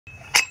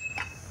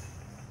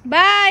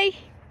Bye.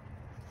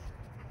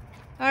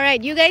 All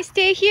right, you guys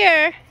stay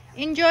here.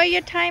 Enjoy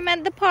your time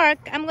at the park.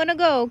 I'm gonna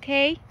go,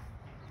 okay?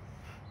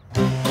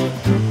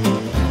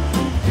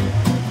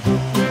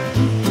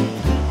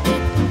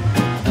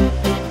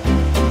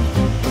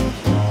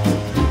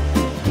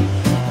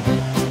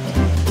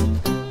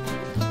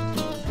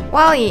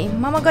 Wally,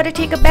 Mama gotta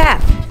take a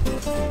bath.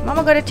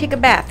 Mama gotta take a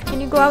bath.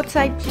 Can you go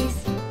outside, please?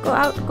 Go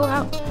out, go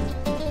out.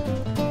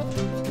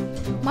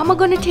 Mama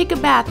gonna take a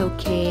bath,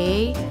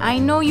 okay? I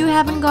know you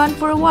haven't gone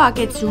for a walk.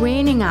 It's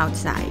raining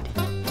outside.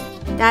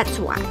 That's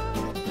why.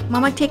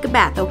 Mama take a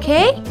bath,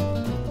 okay?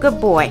 Good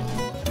boy.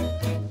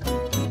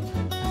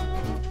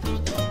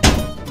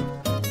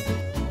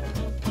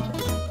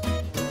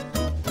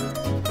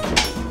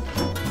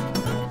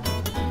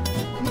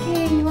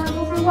 Okay, you wanna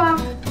go for a walk?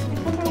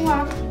 Let's go for a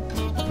walk.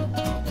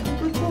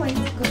 Good boys,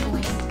 good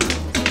boys.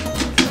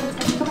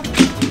 Come on.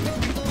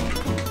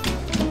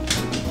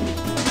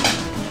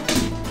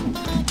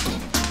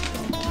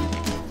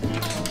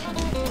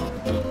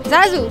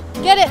 Zazu,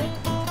 get it.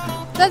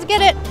 Let's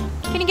get it.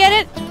 Can you get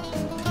it?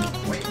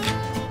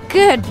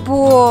 Good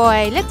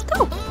boy. Let's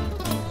go.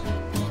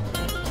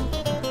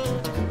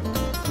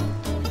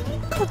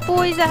 Good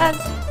boy, Zaz.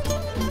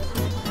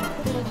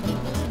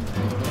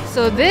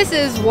 So this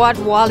is what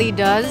Wally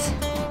does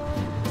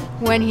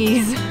when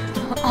he's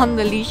on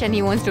the leash and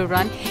he wants to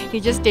run. He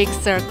just takes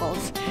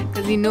circles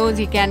because he knows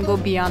he can't go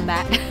beyond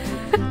that.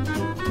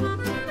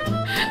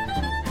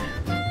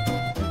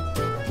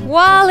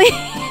 Wally!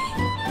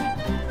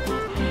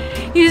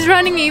 He's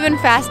running even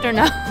faster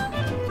now.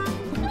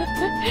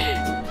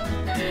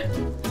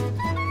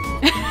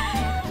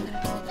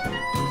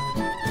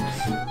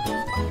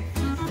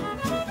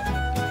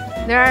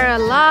 There are a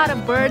lot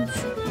of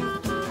birds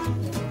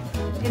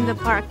in the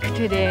park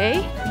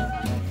today.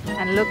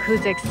 And look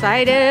who's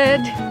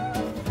excited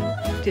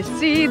to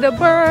see the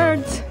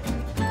birds.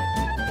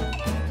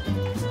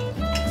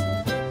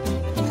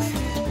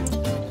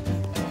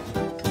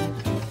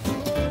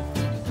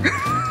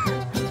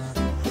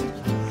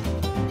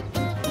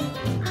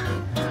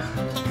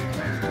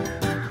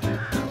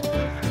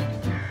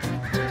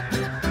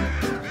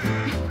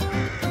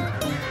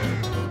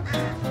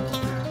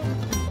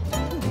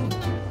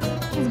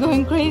 He's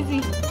going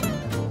crazy.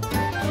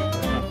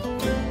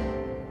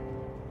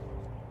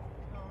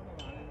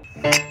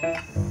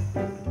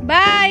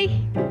 Bye.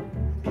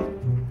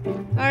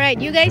 All right,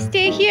 you guys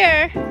stay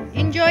here.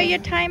 Enjoy your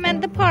time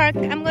at the park.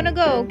 I'm gonna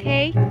go,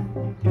 okay?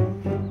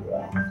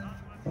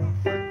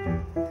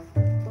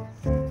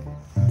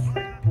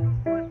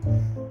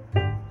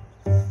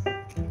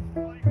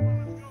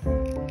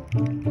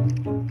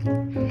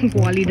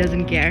 Wally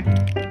doesn't care.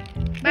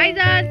 Bye,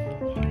 Zaz.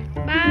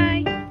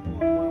 Bye.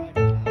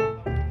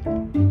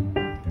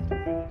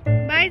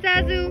 Bye,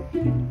 Zazu.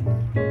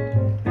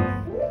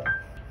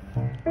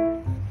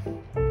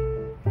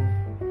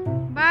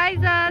 Bye,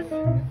 Zaz.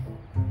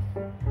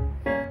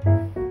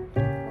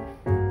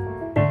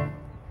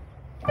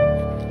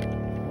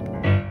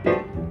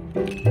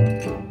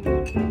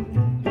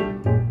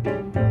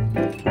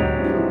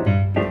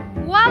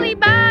 Wally,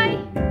 bye.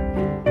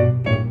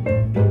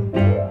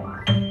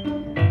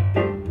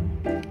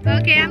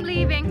 Okay, I'm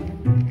leaving.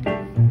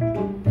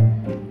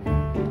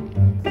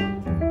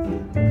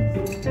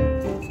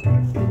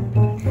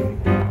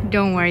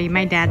 Don't worry,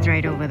 my dad's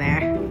right over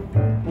there.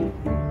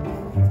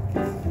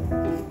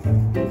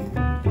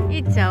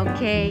 It's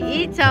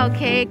okay, it's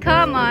okay.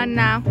 Come on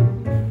now.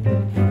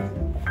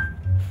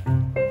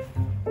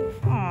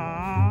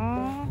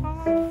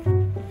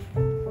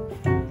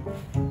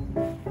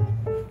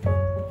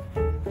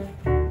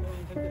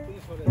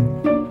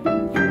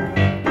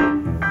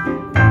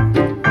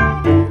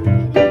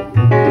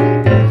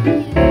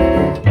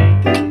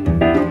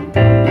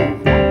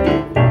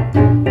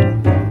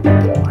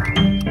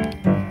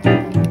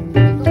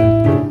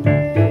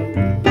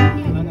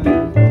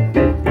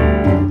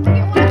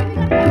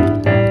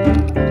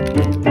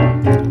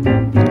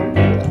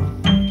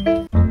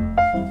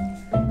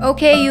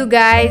 Okay, you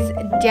guys,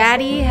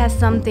 Daddy has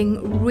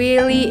something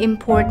really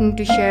important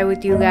to share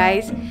with you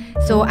guys.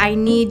 So I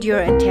need your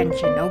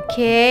attention,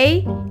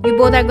 okay? You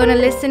both are gonna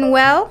listen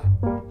well?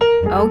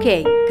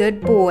 Okay,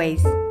 good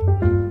boys.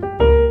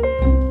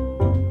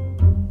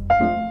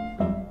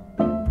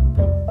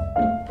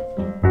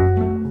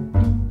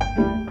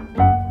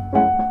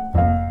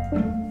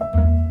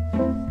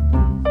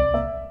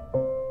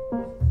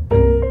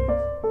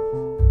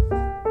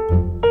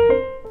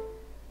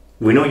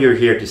 We know you're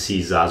here to see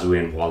Zazu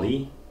and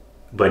Wally,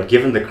 but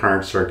given the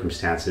current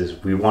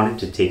circumstances, we wanted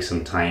to take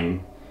some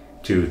time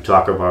to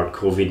talk about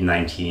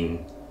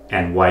COVID-19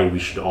 and why we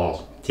should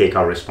all take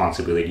our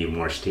responsibility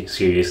more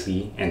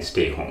seriously and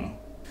stay home.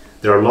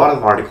 There are a lot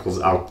of articles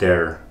out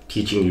there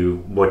teaching you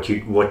what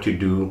to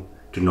do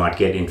to not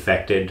get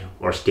infected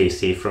or stay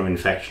safe from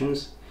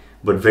infections,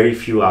 but very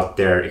few out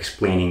there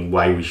explaining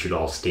why we should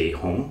all stay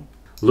home.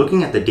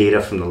 Looking at the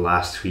data from the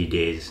last 3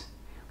 days,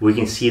 we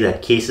can see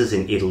that cases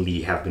in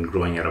Italy have been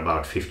growing at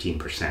about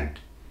 15%.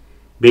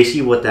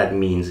 Basically what that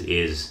means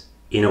is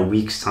in a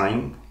week's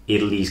time,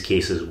 Italy's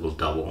cases will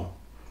double.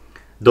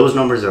 Those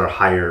numbers are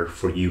higher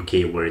for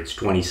UK, where it's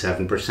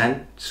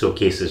 27%, so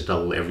cases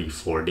double every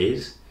 4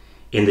 days.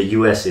 In the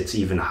US, it's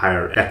even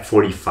higher at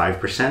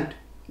 45%,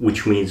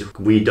 which means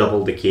we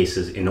double the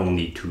cases in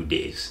only 2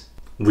 days.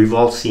 We've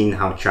all seen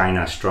how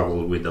China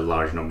struggled with the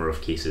large number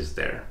of cases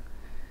there.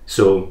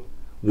 So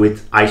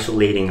with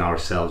isolating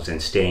ourselves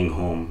and staying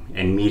home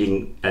and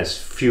meeting as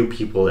few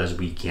people as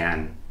we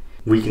can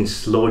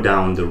slow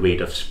down the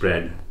rate of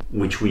spread,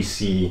 which we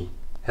see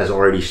has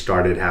already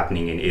started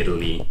happening in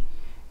Italy,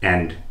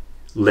 and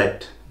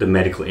let the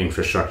medical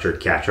infrastructure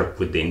catch up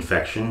with the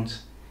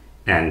infections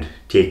and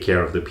take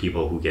care of the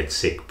people who get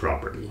sick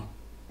properly.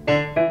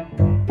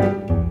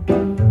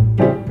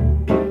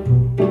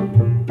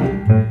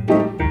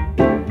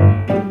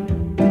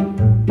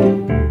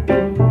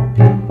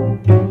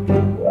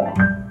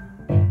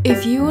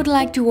 If you would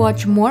like to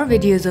watch more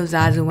videos of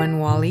Zazu and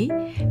Walle,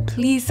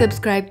 please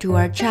subscribe to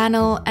our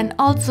channel and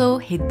also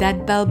hit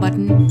that bell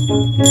button.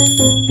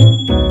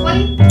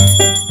 Walle.